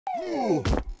Oh,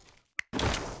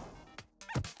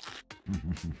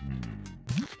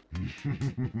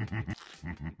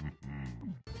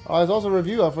 there's also a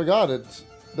review. I forgot it.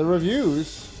 The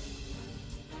reviews.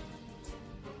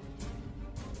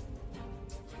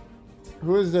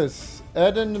 Who is this?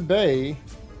 Eden Bay.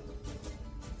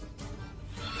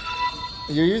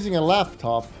 You're using a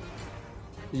laptop.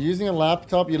 You're using a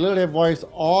laptop. You literally have wires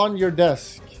on your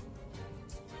desk.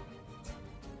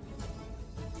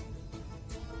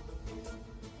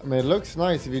 I mean, it looks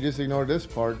nice if you just ignore this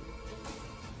part.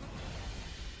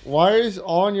 Wires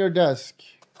on your desk.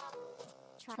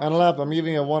 And a laptop. I'm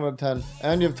giving it a 1 out of 10.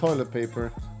 And you have toilet paper.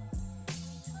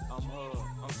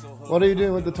 What are you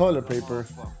doing with the toilet paper?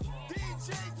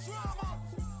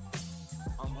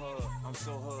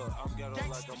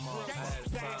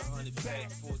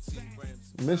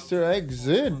 Mr.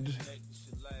 Exid.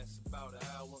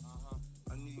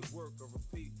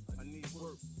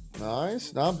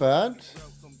 Nice, not bad.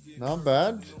 Not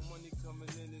bad.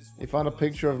 You found a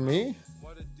picture of me?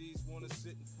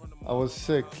 I was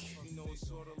sick.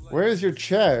 Where is your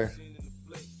chair?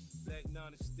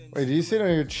 Wait, do you sit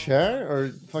on your chair or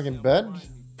fucking bed?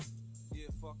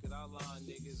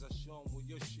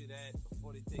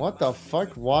 What the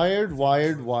fuck? Wired,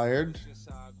 wired, wired.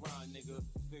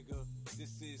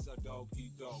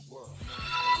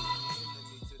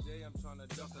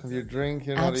 Have your drink,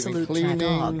 you're not even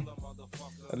cleaning.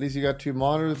 At least you got 2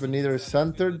 monitors, but neither is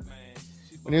centered.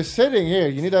 When you're sitting here,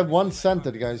 you need to have one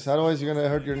centered, guys. Otherwise, you're gonna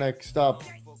hurt your neck. Stop.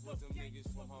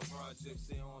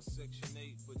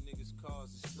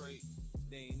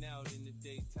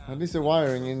 At least the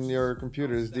wiring in your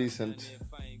computer is decent.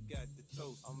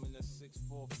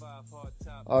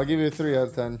 I'll give you a 3 out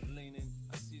of 10.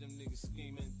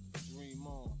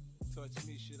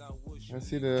 I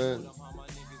see the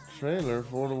trailer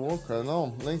for the Warcraft.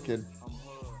 No, link it.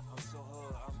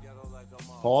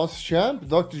 Pause champ,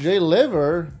 Dr. J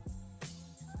Liver.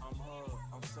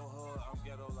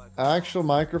 Actual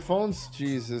microphones,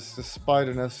 Jesus, the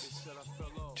spider nest.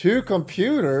 2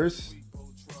 computers.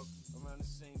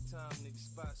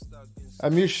 A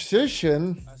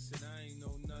musician.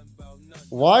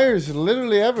 Wires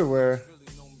literally everywhere.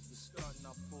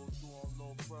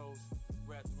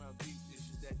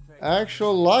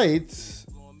 Actual lights.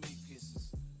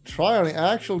 Try on the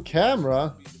actual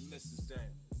camera.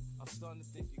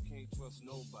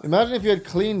 Imagine if you had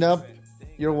cleaned up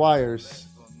your wires.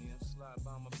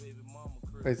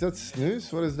 Wait, is that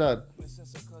snooze? What is that?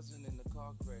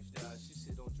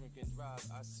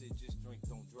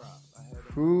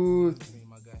 Who?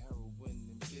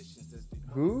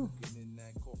 Who?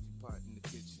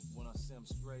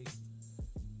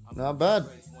 Not bad.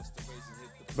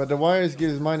 But the wires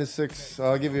gives -6, so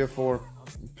I'll give you a 4.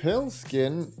 Pill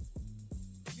skin.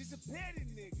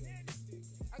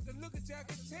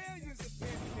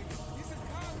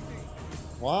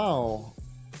 Wow.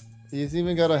 He's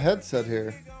even got a headset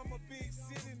here.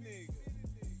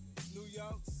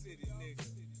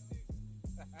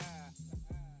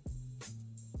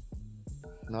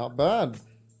 Not bad.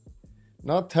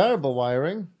 Not terrible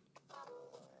wiring.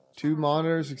 2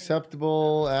 monitors,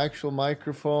 acceptable. Actual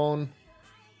microphone.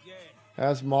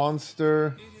 Has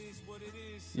monster.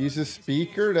 Uses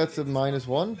speaker, that's a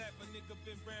 -1.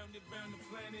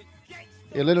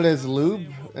 It literally has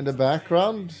lube in the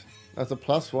background. That's a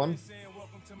 +1.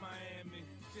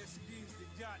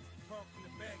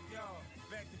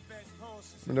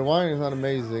 And the wiring is not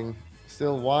amazing.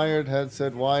 Still wired,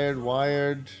 headset wired,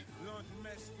 wired.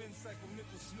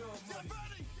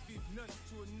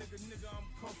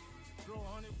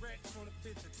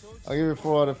 I'll give it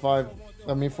 4 out of 5.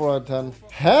 I mean 4 out of 10.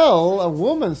 Hell, a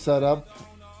woman setup.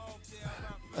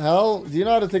 Hell, do you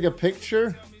know how to take a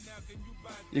picture?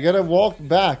 You gotta walk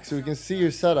back so we can see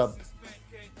your setup.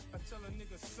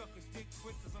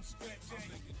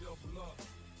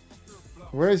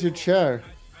 Where is your chair?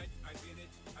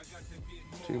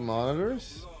 2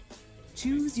 monitors?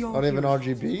 Choose your Not even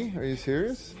RGB? Are you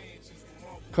serious?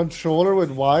 Controller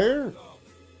with wire?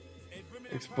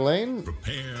 Explain.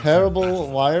 Terrible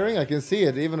wiring. I can see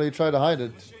it even though you try to hide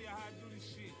it.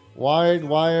 Wired,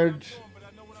 wired.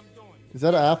 Is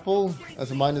that Apple?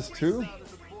 That's a -2?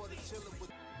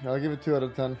 I'll give it 2 out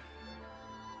of 10.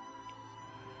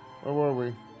 Where were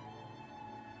we?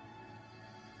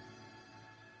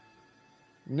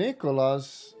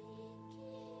 Nicholas.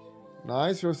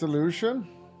 Nice resolution.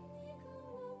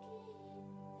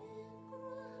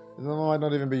 This one might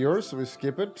not even be yours, so we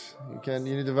skip it. You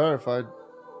need to verify it.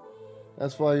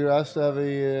 That's why you're asked to have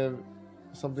a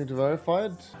something to verify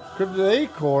it. Cryptid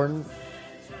Acorn.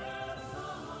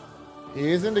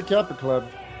 He is in the Kappa Club.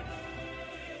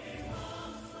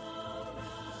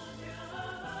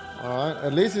 Alright,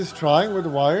 at least he's trying with the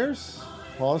wires.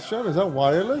 Pause shot, is that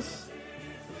wireless?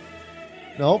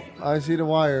 Nope, I see the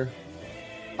wire.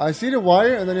 I see the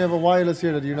wire, and then you have a wireless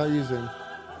here that you're not using.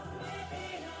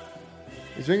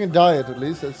 He's drinking diet, at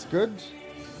least, that's good.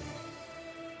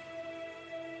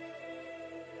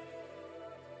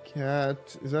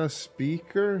 Cat, is that a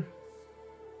speaker?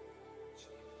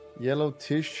 Yellow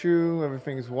tissue,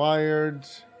 everything's wired.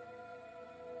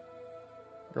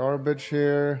 Garbage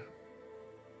here.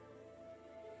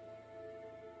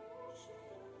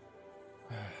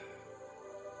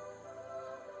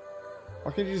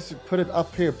 Why can't you just put it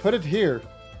up here? Put it here,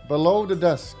 below the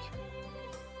desk.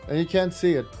 And you can't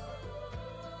see it.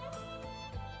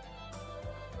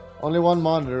 Only one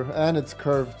monitor, and it's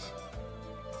curved.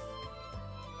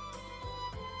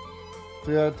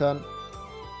 3 out of 10.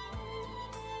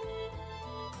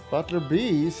 Butler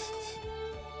Beast.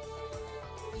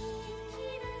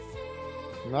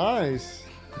 Nice.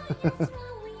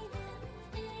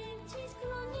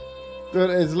 Dude,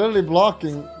 it's literally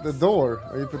blocking the door.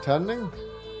 Are you pretending?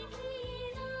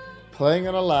 Playing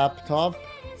on a laptop.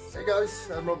 Hey guys,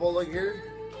 AdmiralBulldog here.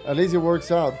 At least he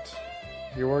works out.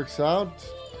 He works out.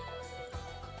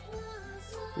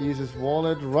 He uses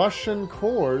wallet. Russian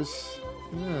course.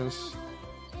 Yes.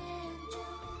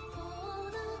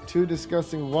 2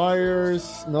 disgusting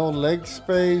wires. No leg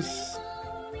space.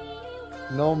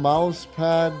 No mouse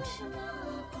pad.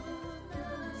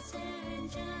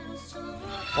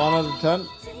 1 out of 10.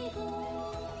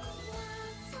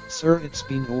 Sir, it's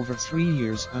been over 3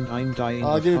 years and I'm dying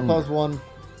I'll of give you hunger. +1.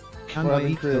 Can I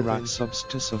eat the rat subs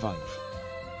to survive?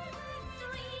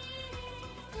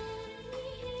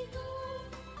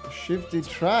 Shifty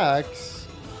tracks.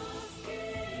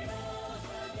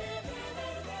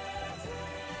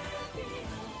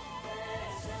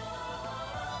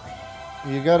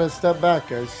 You gotta step back,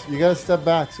 guys. You gotta step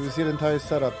back so we see the entire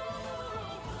setup.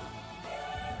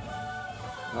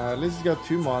 At least he's got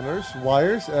 2 monitors.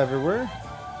 Wires everywhere.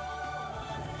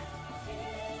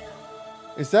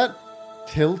 Is that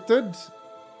tilted?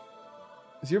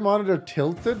 Is your monitor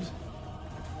tilted?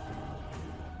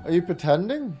 Are you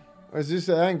pretending? Or is this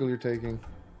the angle you're taking?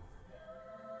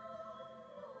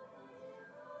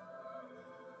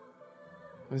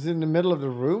 Is it in the middle of the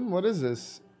room? What is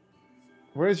this?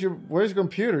 Where's your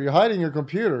computer? You're hiding your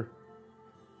computer.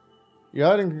 You're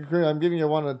hiding your computer. I'm giving you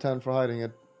 1 out of 10 for hiding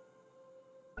it.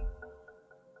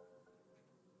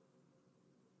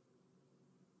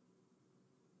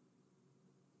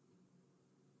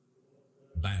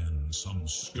 Ban some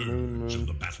scourge of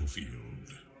the battlefield.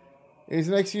 He's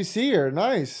an XUCer.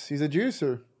 Nice. He's a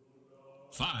juicer.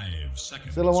 5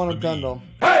 seconds. Still a 1 out of 10 though.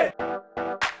 Hey!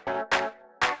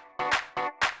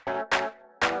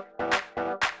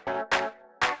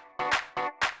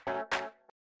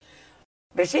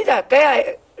 Vecina,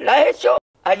 ¿qué la has hecho?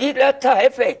 Allí la está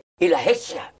jefe y la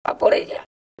hecha. Va por ella.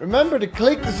 Remember to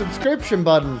click the subscription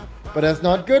button. But that's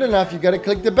not good enough. You gotta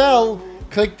click the bell.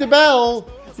 Click the bell.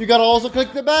 You gotta also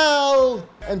click the bell.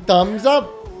 And thumbs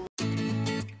up.